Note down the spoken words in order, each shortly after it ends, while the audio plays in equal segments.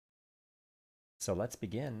So let's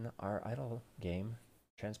begin our idle game,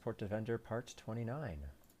 Transport Defender Part 29.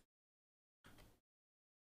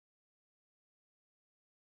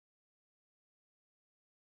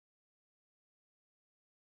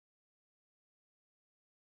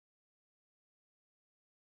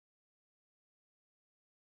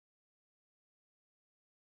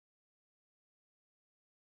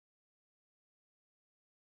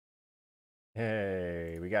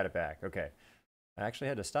 Hey, we got it back. Okay. I actually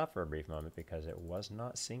had to stop for a brief moment because it was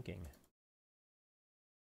not syncing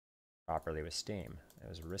properly with Steam. I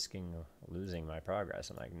was risking losing my progress.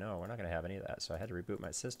 I'm like, no, we're not going to have any of that. So I had to reboot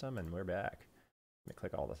my system and we're back. Let me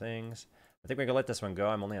click all the things. I think we can let this one go.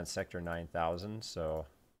 I'm only on Sector 9000, so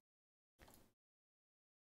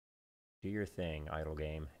do your thing, idle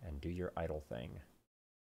game, and do your idle thing.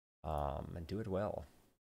 And do it well.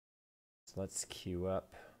 So let's queue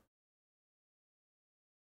up.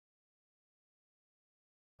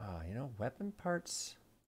 Weapon parts.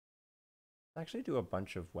 Actually do a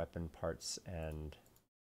bunch of weapon parts and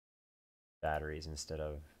batteries instead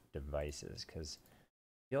of devices, because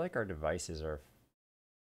I feel like our devices are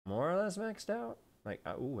more or less maxed out. Like,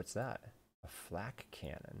 ooh, what's that? A flak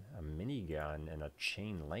cannon, a minigun, and a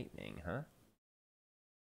chain lightning, huh?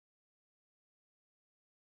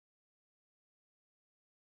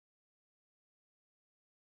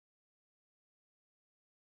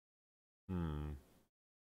 Hmm.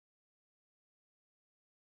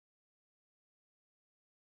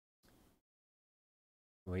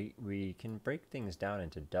 We can break things down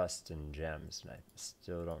into dust and gems, and I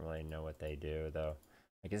still don't really know what they do, though.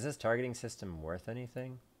 Like, is this targeting system worth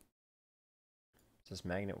anything? Is this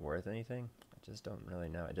magnet worth anything? I just don't really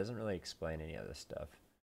know. It doesn't really explain any of this stuff.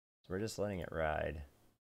 So we're just letting it ride.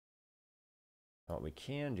 What we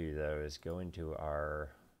can do, though, is go into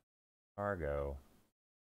our cargo.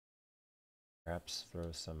 Perhaps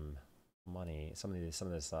throw some money, some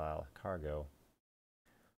of this cargo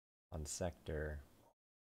on sector.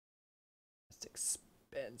 It's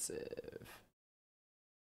expensive.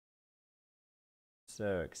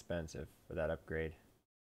 So expensive for that upgrade.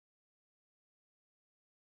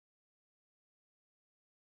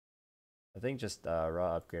 I think just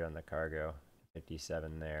raw upgrade on the cargo.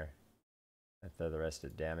 57 there. And throw the rest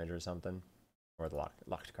at damage or something. Or the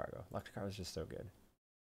locked cargo. Locked cargo is just so good.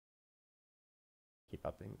 Keep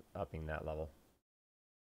upping that level.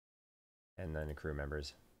 And then the crew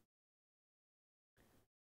members.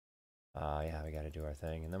 Yeah, we gotta do our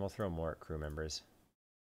thing. And then we'll throw more at crew members.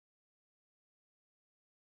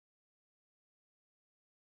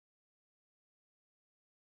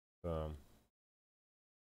 Boom.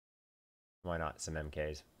 Why not? Some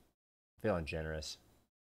MKs. I'm feeling generous.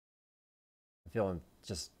 I'm feeling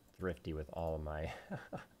just thrifty with all of my...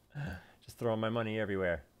 just throwing my money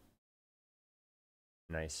everywhere.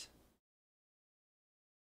 Nice.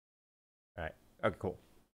 Alright. Okay, cool.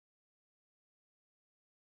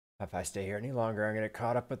 If I stay here any longer, I'm going to get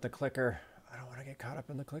caught up with the clicker. I don't want to get caught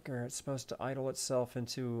up in the clicker. It's supposed to idle itself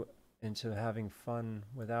into having fun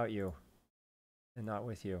without you and not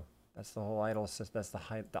with you. That's the whole idle system. That's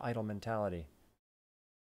the idle mentality.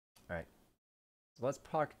 All right. So let's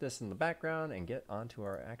park this in the background and get onto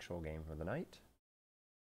our actual game for the night.